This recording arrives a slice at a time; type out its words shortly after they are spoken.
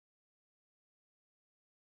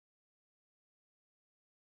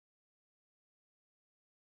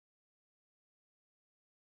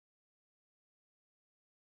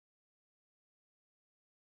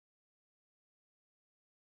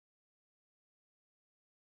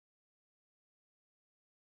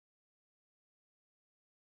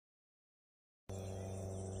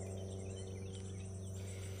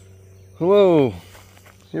Hello,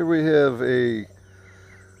 here we have a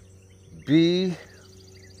bee,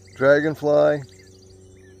 dragonfly,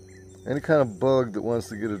 any kind of bug that wants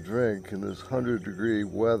to get a drink in this 100-degree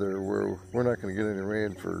weather where we're not going to get any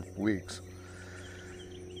rain for weeks.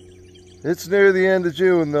 It's near the end of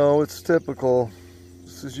June though, it's typical.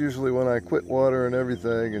 This is usually when I quit watering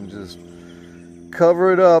everything and just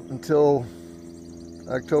cover it up until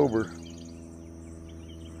October.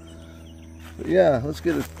 But yeah, let's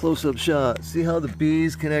get a close-up shot. See how the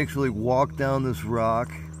bees can actually walk down this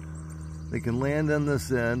rock? They can land on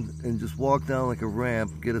this end and just walk down like a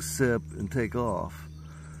ramp, get a sip, and take off.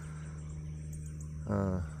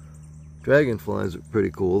 Dragonflies are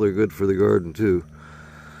pretty cool. They're good for the garden too.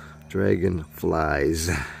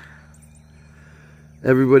 Dragonflies.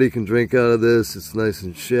 Everybody can drink out of this. It's nice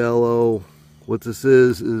and shallow. What this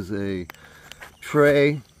is a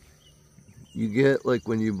tray you get like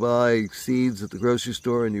when you buy seeds at the grocery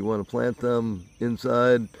store and you want to plant them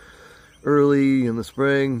inside early in the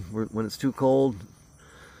spring when it's too cold.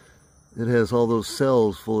 It has all those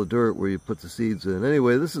cells full of dirt where you put the seeds in.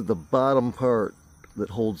 Anyway, this is the bottom part that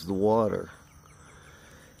holds the water.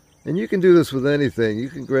 And you can do this with anything. You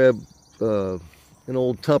can grab an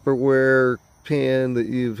old Tupperware pan that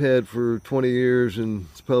you've had for 20 years and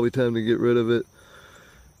it's probably time to get rid of it.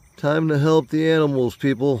 Time to help the animals,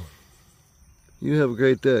 people. You have a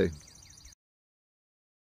great day.